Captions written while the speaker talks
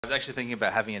I was actually thinking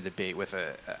about having a debate with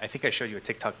I think I showed you a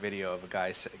TikTok video of a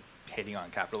guy hating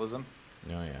on capitalism.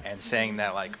 Oh, yeah. And saying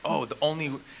that, like, oh, the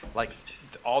only, like,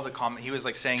 all the comment, he was,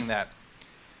 like, saying that,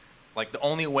 like, the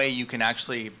only way you can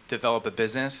actually develop a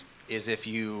business is if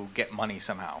you get money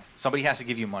somehow. Somebody has to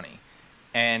give you money.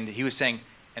 And he was saying,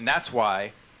 and that's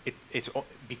why it's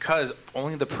because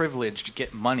only the privileged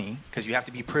get money, because you have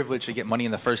to be privileged to get money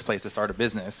in the first place to start a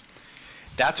business.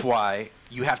 That's why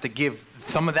you have to give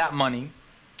some of that money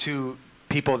to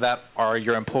people that are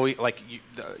your employee. Like,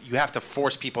 you have to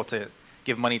force people to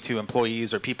give money to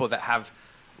employees or people that have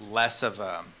less of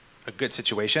a good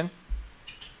situation.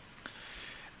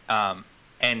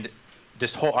 And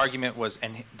this whole argument was,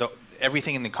 and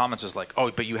everything in the comments was like, oh,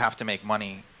 but you have to make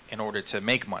money in order to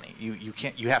make money. You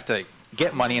can't. You have to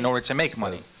get money in order to make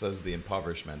money. Says the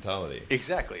impoverished mentality.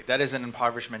 Exactly. That is an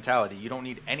impoverished mentality. You don't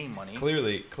need any money.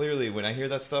 Clearly, when I hear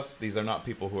that stuff, these are not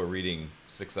people who are reading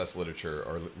success literature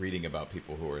or reading about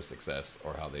people who are a success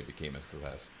or how they became a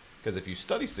success. Because if you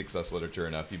study success literature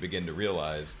enough, you begin to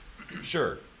realize,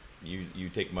 sure, you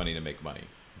take money to make money,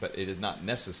 but it is not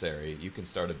necessary. You can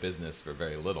start a business for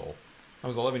very little. I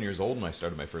was 11 years old when I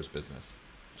started my first business.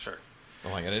 Sure.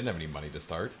 Well, I didn't have any money to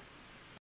start.